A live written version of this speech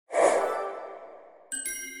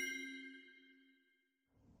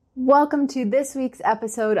Welcome to this week's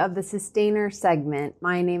episode of the Sustainer segment.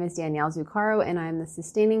 My name is Danielle Zuccaro, and I'm the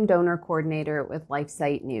Sustaining Donor Coordinator with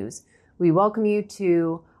LifeSite News. We welcome you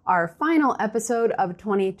to our final episode of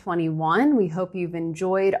 2021. We hope you've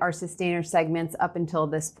enjoyed our Sustainer segments up until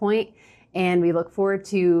this point, and we look forward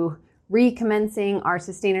to recommencing our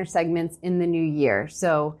Sustainer segments in the new year.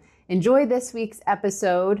 So enjoy this week's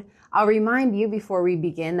episode. I'll remind you before we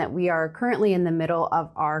begin that we are currently in the middle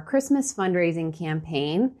of our Christmas fundraising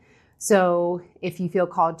campaign. So if you feel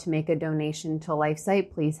called to make a donation to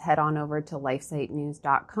LifeSite, please head on over to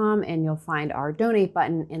lifesitenews.com and you'll find our donate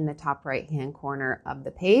button in the top right-hand corner of the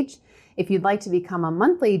page. If you'd like to become a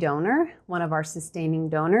monthly donor, one of our sustaining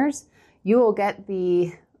donors, you will get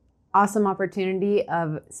the awesome opportunity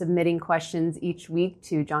of submitting questions each week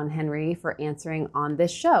to John-Henry for answering on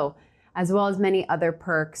this show, as well as many other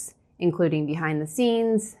perks, including behind the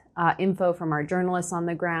scenes, info from our journalists on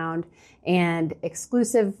the ground, and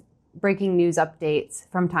exclusive breaking news updates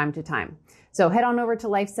from time to time. So head on over to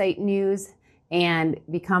LifeSite News and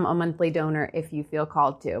become a monthly donor if you feel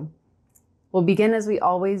called to. We'll begin as we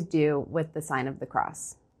always do with the sign of the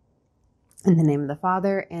cross. In the name of the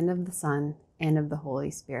Father, and of the Son, and of the Holy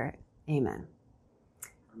Spirit. Amen.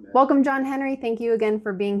 Amen. Welcome, John-Henry. Thank you again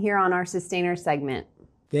for being here on our Sustainer segment.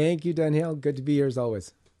 Thank you, Danielle. Good to be here as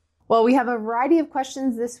always. Well, we have a variety of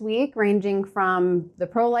questions this week, ranging from the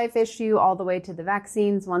pro-life issue all the way to the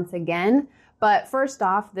vaccines once again. But first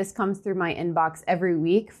off, this comes through my inbox every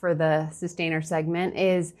week for the Sustainer segment,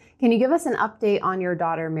 is can you give us an update on your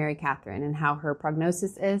daughter, Mary Catherine, and how her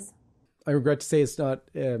prognosis is? I regret to say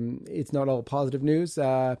it's not all positive news,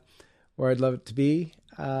 or I'd love it to be.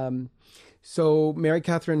 So Mary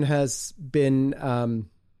Catherine has been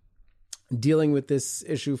dealing with this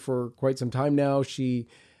issue for quite some time now. She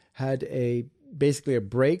had basically a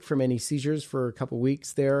break from any seizures for a couple of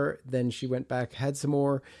weeks there. Then she went back, had some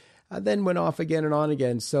more, then went off again and on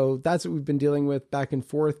again. So that's what we've been dealing with back and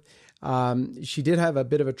forth. She did have a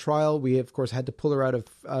bit of a trial. We, of course, had to pull her out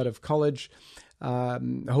of college.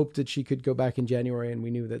 Hoped that she could go back in January, and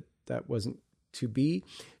we knew that wasn't to be.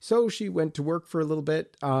 So she went to work for a little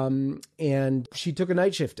bit, and she took a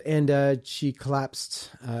night shift, and she collapsed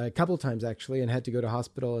a couple of times actually, and had to go to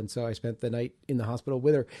hospital. And so I spent the night in the hospital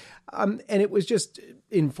with her, and it was just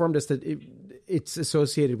informed us that it's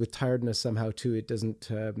associated with tiredness somehow too. It doesn't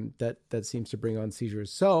that seems to bring on seizures.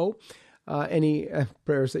 So any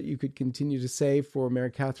prayers that you could continue to say for Mary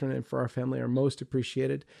Catherine and for our family are most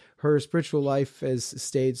appreciated. Her spiritual life has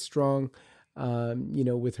stayed strong.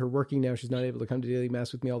 With her working now, she's not able to come to daily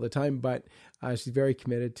mass with me all the time, but she's very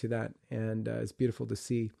committed to that, and it's beautiful to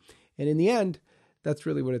see. And in the end, that's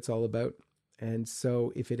really what it's all about. And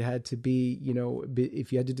so if it had to be,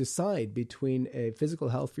 if you had to decide between a physical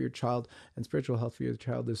health for your child and spiritual health for your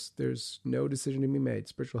child, there's no decision to be made.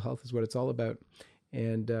 Spiritual health is what it's all about.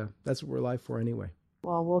 And that's what we're alive for anyway.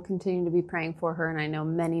 Well, we'll continue to be praying for her. And I know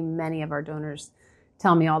many, many of our donors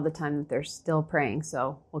tell me all the time that they're still praying.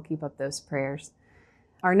 So we'll keep up those prayers.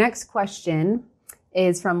 Our next question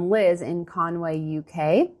is from Liz in Conway,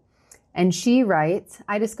 UK. And she writes,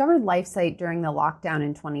 I discovered LifeSite during the lockdown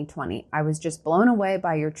in 2020. I was just blown away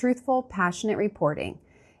by your truthful, passionate reporting.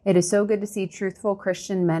 It is so good to see truthful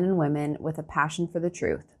Christian men and women with a passion for the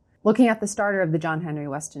truth. Looking at the starter of the John-Henry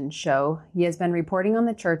Westen show, he has been reporting on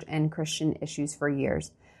the church and Christian issues for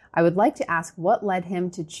years. I would like to ask what led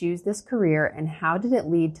him to choose this career and how did it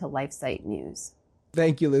lead to LifeSite News?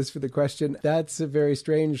 Thank you, Liz, for the question. That's a very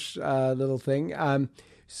strange little thing.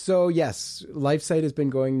 So yes, LifeSite has been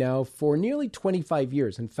going now for nearly 25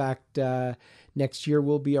 years. In fact, next year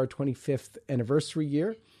will be our 25th anniversary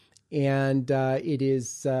year. And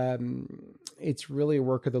it's really a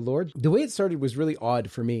work of the Lord. The way it started was really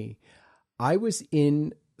odd for me. I was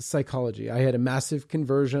in psychology. I had a massive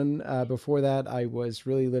conversion. Before that, I was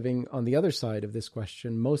really living on the other side of this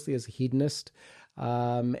question, mostly as a hedonist.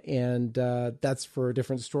 And that's for a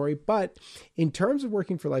different story. But in terms of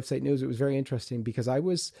working for LifeSite News, it was very interesting because I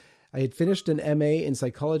had finished an MA in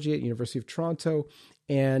psychology at University of Toronto,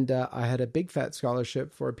 and I had a big fat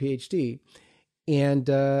scholarship for a PhD, and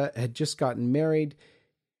had just gotten married.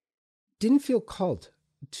 Didn't feel called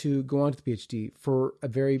to go on to the PhD for a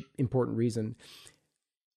very important reason.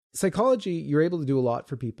 Psychology, you're able to do a lot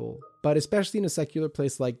for people, but especially in a secular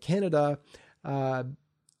place like Canada,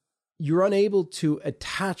 you're unable to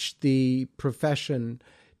attach the profession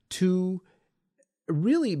to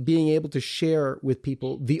really being able to share with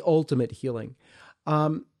people the ultimate healing.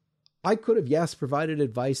 I could have, yes, provided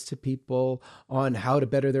advice to people on how to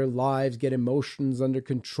better their lives, get emotions under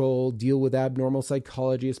control, deal with abnormal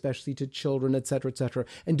psychology, especially to children, et cetera,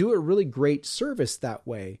 and do a really great service that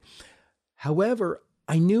way. However,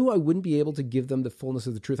 I knew I wouldn't be able to give them the fullness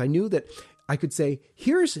of the truth. I knew that I could say,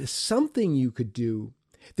 here's something you could do.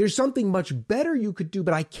 There's something much better you could do,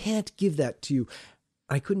 but I can't give that to you.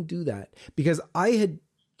 I couldn't do that because I had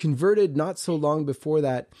converted not so long before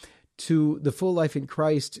that to the full life in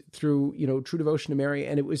Christ through, true devotion to Mary.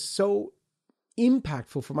 And it was so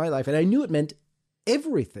impactful for my life. And I knew it meant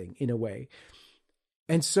everything in a way.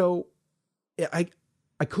 And so I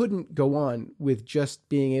couldn't go on with just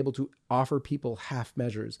being able to offer people half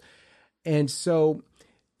measures. And so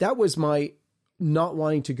that was my not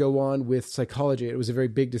wanting to go on with psychology. It was a very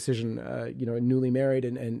big decision, newly married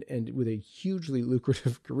and with a hugely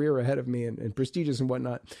lucrative career ahead of me and prestigious and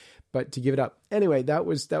whatnot, but to give it up. Anyway, that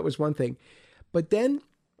was one thing. But then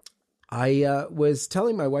I was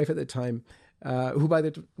telling my wife at the time, who by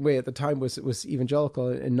the way at the time was evangelical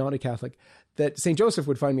and not a Catholic, that St. Joseph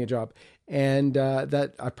would find me a job. And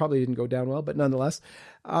that I probably didn't go down well, but nonetheless,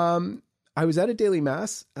 I was at a daily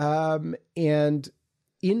mass, and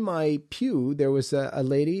in my pew, there was a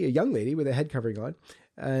young lady with a head covering on.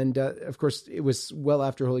 And of course, it was well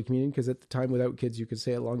after Holy Communion, because at the time without kids, you could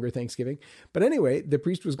say a longer Thanksgiving. But anyway, the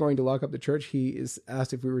priest was going to lock up the church. He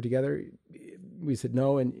asked if we were together. We said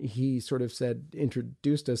no. And he sort of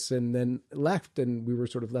introduced us and then left. And we were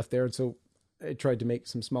sort of left there. And so I tried to make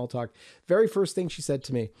some small talk. Very first thing she said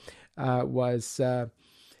to me was,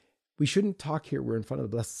 we shouldn't talk here. We're in front of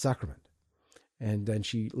the Blessed Sacrament. And then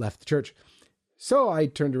she left the church. So I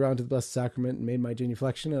turned around to the Blessed Sacrament and made my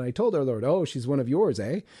genuflection, and I told our Lord, oh, she's one of yours,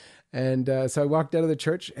 eh? And so I walked out of the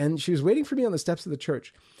church, and she was waiting for me on the steps of the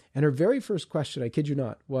church. And her very first question, I kid you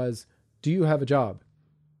not, was, do you have a job?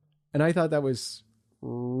 And I thought that was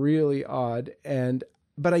really odd.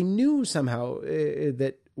 But I knew somehow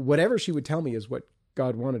that whatever she would tell me is what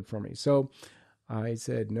God wanted for me. So I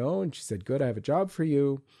said no, and she said, good, I have a job for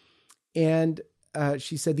you. And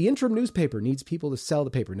she said, the Interim newspaper needs people to sell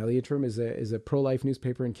the paper. Now, the Interim is a pro-life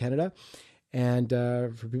newspaper in Canada, and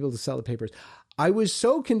for people to sell the papers. I was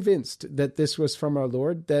so convinced that this was from our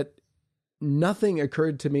Lord that nothing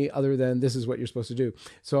occurred to me other than this is what you're supposed to do.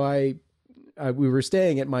 So we were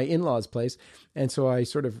staying at my in-laws' place, and so I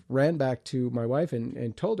sort of ran back to my wife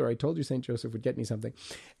and told her, I told you St. Joseph would get me something.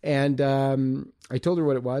 And I told her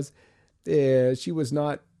what it was. She was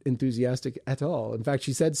not enthusiastic at all. In fact,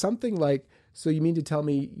 she said something like, so you mean to tell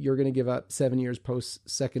me you're going to give up 7 years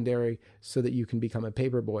post-secondary so that you can become a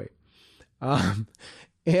paper boy? Anyway,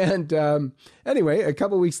 a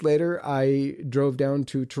couple of weeks later, I drove down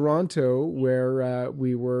to Toronto where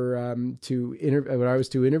we were I was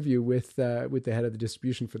to interview with the head of the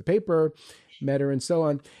distribution for the paper, met her and so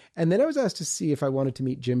on. And then I was asked to see if I wanted to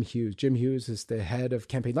meet Jim Hughes. Jim Hughes is the head of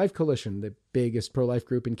Campaign Life Coalition, the biggest pro-life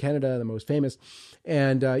group in Canada, the most famous.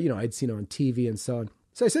 And, I'd seen him on TV and so on.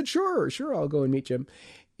 So I said, sure, I'll go and meet Jim.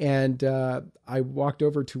 And I walked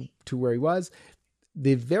over to where he was.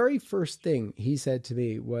 The very first thing he said to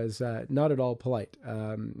me was not at all polite.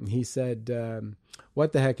 He said,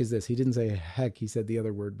 what the heck is this? He didn't say heck. He said the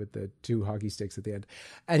other word with the two hockey sticks at the end.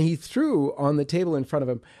 And he threw on the table in front of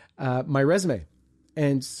him my resume.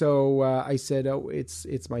 And so I said, oh, it's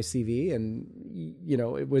my CV. And,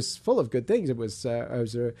 it was full of good things. It was, I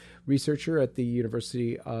was a researcher at the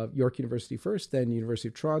University of York University first, then University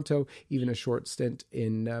of Toronto, even a short stint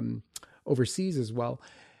in overseas as well.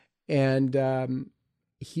 And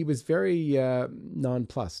he was very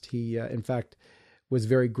nonplussed. He, in fact, was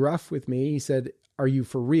very gruff with me. He said, are you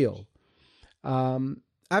for real?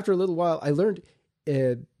 After a little while, I learned,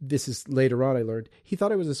 this is later on I learned, he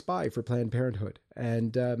thought I was a spy for Planned Parenthood.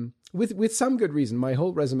 And with some good reason. My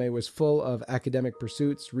whole resume was full of academic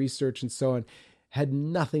pursuits, research, and so on. Had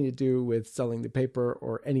nothing to do with selling the paper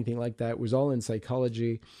or anything like that. It was all in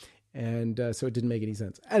psychology. And so it didn't make any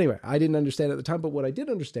sense. Anyway, I didn't understand at the time. But what I did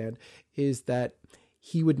understand is that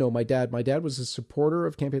he would know my dad. My dad was a supporter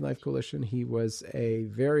of Campaign Life Coalition. He was a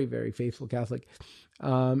very, very faithful Catholic.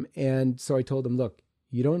 And so I told him, look,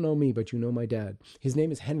 you don't know me, but you know my dad. His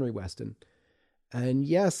name is Henry Westen. And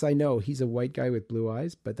yes, I know he's a white guy with blue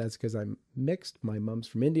eyes, but that's because I'm mixed. My mom's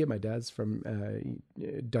from India. My dad's from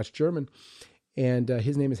Dutch German. And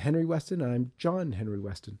his name is Henry Westen, and I'm John-Henry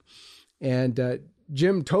Westen. And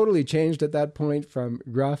Jim totally changed at that point from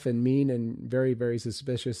gruff and mean and very, very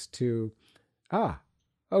suspicious to,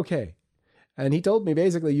 okay. And he told me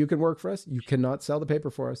basically, you can work for us. You cannot sell the paper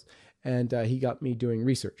for us. And he got me doing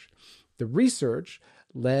research. The research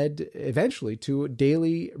led eventually to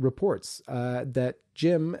daily reports that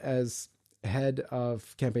Jim, as head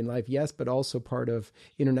of Campaign Life, yes, but also part of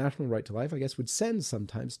International Right to Life, I guess, would send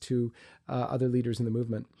sometimes to other leaders in the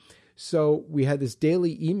movement. So we had this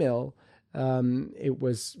daily email. It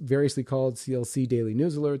was variously called CLC Daily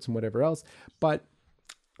News Alerts and whatever else. But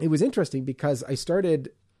it was interesting because I started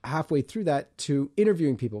halfway through that to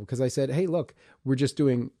interviewing people, because I said, hey, look, we're just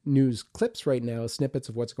doing news clips right now, snippets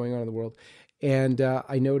of what's going on in the world. And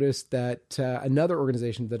I noticed that another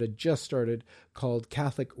organization that had just started called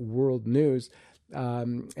Catholic World News,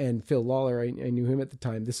 and Phil Lawler, I knew him at the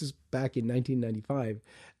time. This is back in 1995,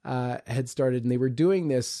 had started, and they were doing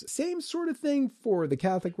this same sort of thing for the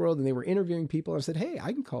Catholic world, and they were interviewing people. And I said, hey,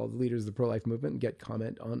 I can call the leaders of the pro-life movement and get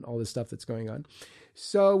comment on all this stuff that's going on.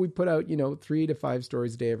 So we put out, 3 to 5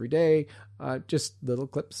 stories a day every day, just little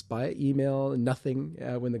clips by email, and nothing.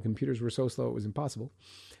 When the computers were so slow, it was impossible.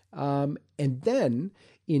 And then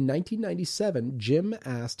in 1997, Jim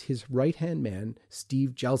asked his right-hand man,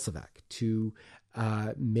 Steve Jelsovac, to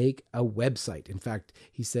make a website. In fact,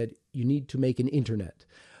 he said, you need to make an internet.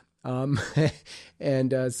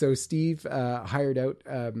 So Steve hired out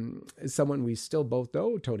someone we still both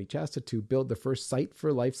know, Tony Chasta, to build the first site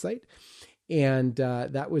for LifeSite. And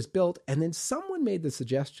that was built. And then someone made the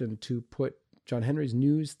suggestion to put John Henry's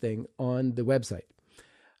news thing on the website.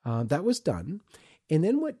 That was done. And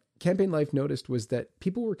then what Campaign Life noticed was that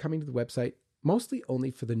people were coming to the website mostly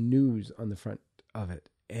only for the news on the front of it.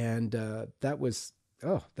 And that was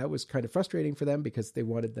kind of frustrating for them, because they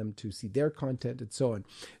wanted them to see their content and so on.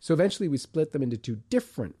 So eventually we split them into 2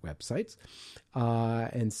 different websites.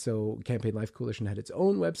 And so Campaign Life Coalition had its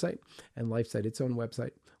own website, and LifeSite its own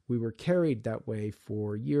website. We were carried that way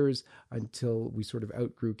for years until we sort of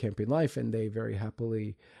outgrew Campaign Life, and they very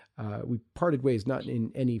happily, we parted ways, not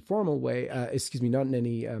in any formal way, not in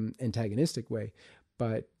any antagonistic way,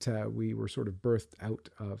 but we were sort of birthed out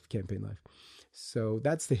of Campaign Life. So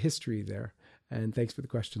that's the history there. And thanks for the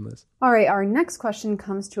question, Liz. All right. Our next question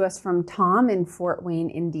comes to us from Tom in Fort Wayne,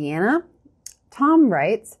 Indiana. Tom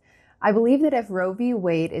writes, I believe that if Roe v.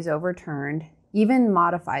 Wade is overturned, even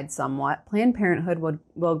modified somewhat, Planned Parenthood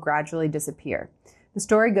will gradually disappear. The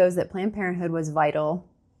story goes that Planned Parenthood was vital,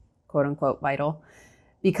 quote unquote vital,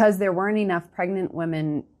 because there weren't enough pregnant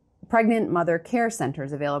mother care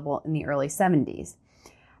centers available in the early 70s.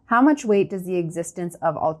 How much weight does the existence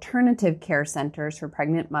of alternative care centers for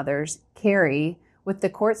pregnant mothers carry with the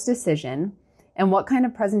court's decision, and what kind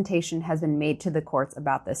of presentation has been made to the courts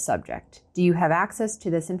about this subject? Do you have access to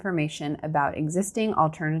this information about existing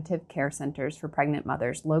alternative care centers for pregnant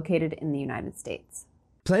mothers located in the United States?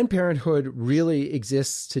 Planned Parenthood really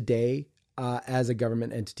exists today as a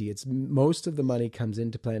government entity. Most of the money comes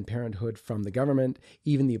into Planned Parenthood from the government.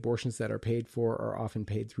 Even the abortions that are paid for are often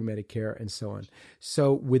paid through Medicare and so on.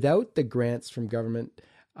 So without the grants from government,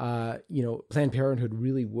 Planned Parenthood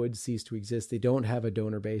really would cease to exist. They don't have a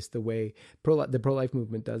donor base the way the pro-life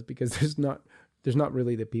movement does, because there's not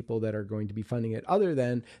really the people that are going to be funding it, other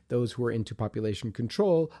than those who are into population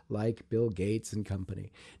control, like Bill Gates and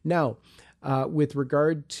company. Now, with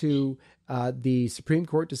regard to the Supreme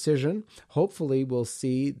Court decision, hopefully we'll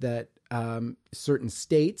see that certain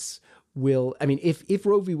states will, if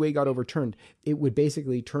Roe v. Wade got overturned, it would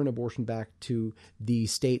basically turn abortion back to the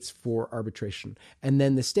states for arbitration. And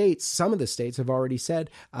then some of the states have already said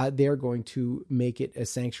they're going to make it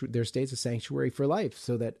their states a sanctuary for life,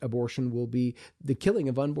 so that abortion will be, the killing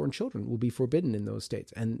of unborn children will be forbidden in those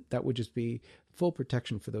states. And that would just be full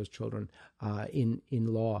protection for those children in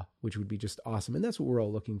law, which would be just awesome. And that's what we're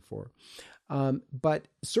all looking for. But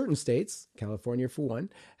certain states, California for one,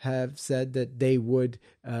 have said that they would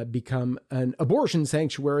become an abortion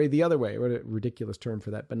sanctuary the other way. What a ridiculous term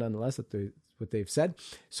for that, but nonetheless, that's what they've said,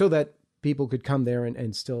 so that people could come there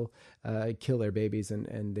and still kill their babies,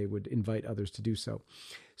 and they would invite others to do so.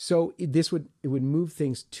 So it would move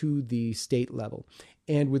things to the state level.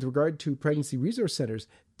 And with regard to pregnancy resource centers,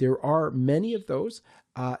 there are many of those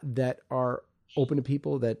that are open to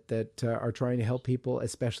people that are trying to help people,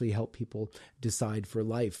 especially help people decide for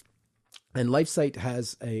life. And LifeSite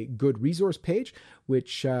has a good resource page,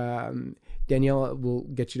 which Daniela will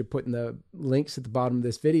get you to put in the links at the bottom of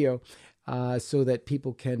this video, so that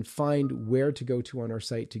people can find where to go to on our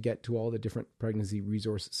site to get to all the different pregnancy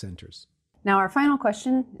resource centers. Now, our final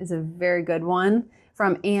question is a very good one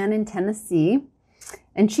from Anne in Tennessee.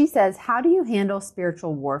 And she says, how do you handle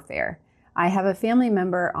spiritual warfare? I have a family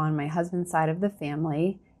member on my husband's side of the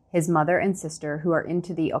family, his mother and sister, who are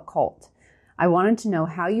into the occult. I wanted to know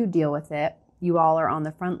how you deal with it. You all are on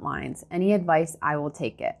the front lines. Any advice, I will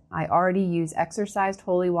take it. I already use exorcised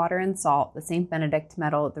holy water and salt, the St. Benedict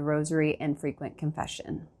medal, the rosary, and frequent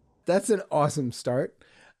confession. That's an awesome start.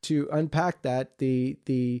 To unpack that,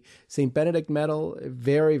 the St. Benedict medal,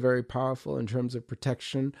 very, very powerful in terms of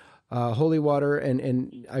protection Holy water,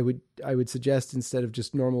 and I would suggest, instead of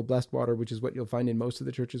just normal blessed water, which is what you'll find in most of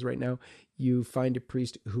the churches right now, you find a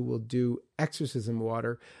priest who will do exorcism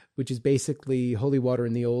water, which is basically holy water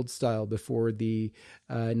in the old style before the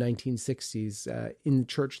 1960s. In the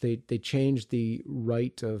church, they changed the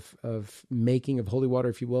rite of making of holy water,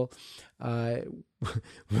 if you will. One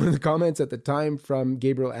of the comments at the time from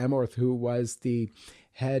Gabriel Amorth, who was the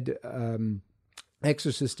head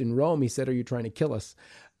exorcist in Rome, he said, "Are you trying to kill us?"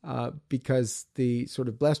 Because the sort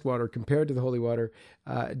of blessed water compared to the holy water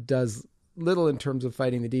does little in terms of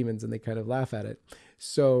fighting the demons, and they kind of laugh at it.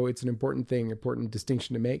 So it's an important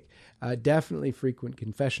distinction to make. Definitely frequent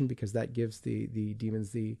confession, because that gives the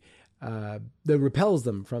demons that repels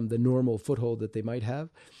them from the normal foothold that they might have.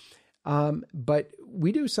 But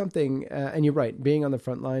we do something, and you're right, being on the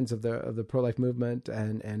front lines of the pro-life movement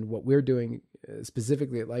and what we're doing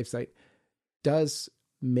specifically at LifeSite does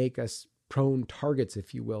make us prone targets,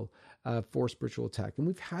 if you will, for spiritual attack. And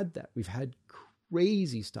we've had that. We've had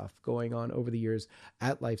crazy stuff going on over the years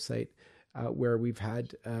at LifeSite, where we've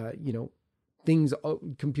had, things,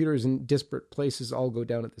 computers in disparate places all go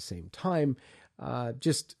down at the same time.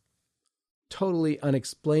 Just totally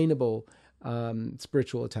unexplainable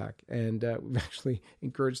spiritual attack. And we've actually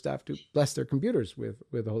encouraged staff to bless their computers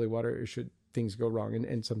with holy water should things go wrong.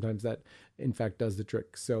 And sometimes that, in fact, does the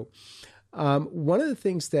trick. So one of the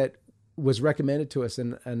things that was recommended to us,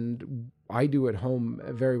 and I do at home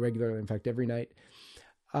very regularly, in fact, every night,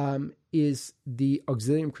 is the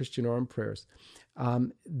Auxilium Christianorum prayers.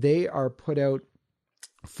 They are put out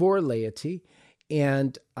for laity,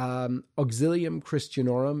 and Auxilium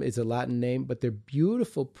Christianorum is a Latin name, but they're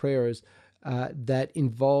beautiful prayers that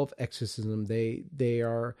involve exorcism. They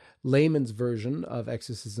are layman's version of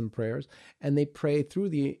exorcism prayers, and they pray through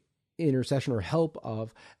the intercession or help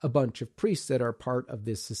of a bunch of priests that are part of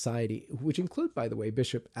this society, which include, by the way,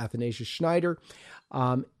 Bishop Athanasius Schneider.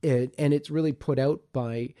 And it's really put out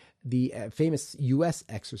by the famous U.S.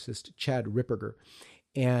 exorcist, Chad Ripperger.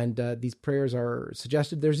 And these prayers are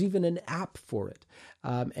suggested. There's even an app for it.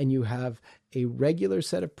 And you have a regular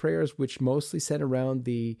set of prayers, which mostly center around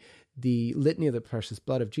the litany of the precious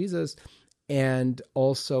blood of Jesus, and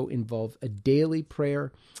also involve a daily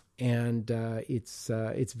prayer. And it's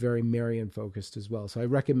very Marian focused as well. So I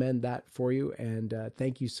recommend that for you. And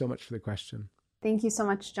thank you so much for the question. Thank you so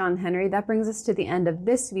much, John-Henry. That brings us to the end of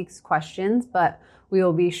this week's questions, but we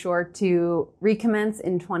will be sure to recommence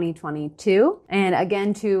in 2022. And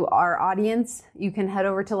again, to our audience, you can head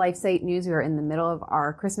over to LifeSite News. We are in the middle of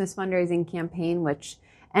our Christmas fundraising campaign, which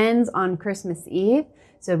ends on Christmas Eve.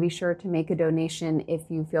 So be sure to make a donation if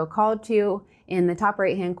you feel called to in the top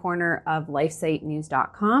right-hand corner of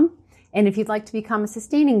lifesitenews.com. And if you'd like to become a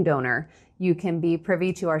sustaining donor, you can be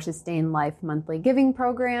privy to our Sustain Life monthly giving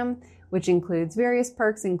program, which includes various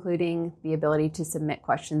perks, including the ability to submit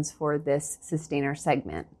questions for this Sustainer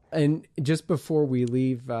segment. And just before we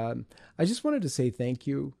leave, I just wanted to say thank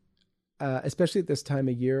you, especially at this time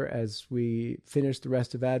of year as we finish the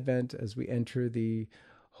rest of Advent, as we enter the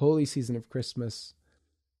holy season of Christmas.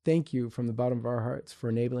 Thank you from the bottom of our hearts for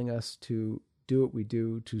enabling us to do what we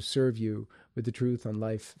do, to serve you with the truth on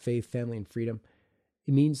life, faith, family, and freedom.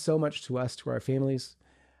 It means so much to us, to our families.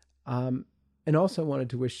 And also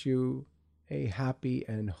wanted to wish you a happy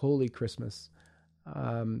and holy Christmas.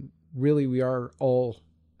 Really, we are all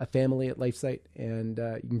a family at LifeSite, and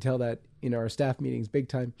you can tell that in our staff meetings big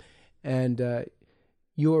time. And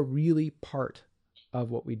you're really part of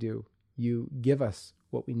what we do. You give us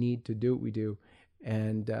what we need to do what we do.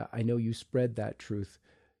 And I know you spread that truth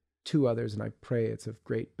to others, and I pray it's of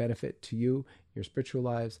great benefit to you, your spiritual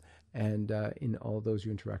lives, and in all those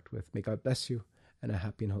you interact with. May God bless you, and a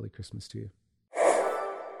happy and holy Christmas to you.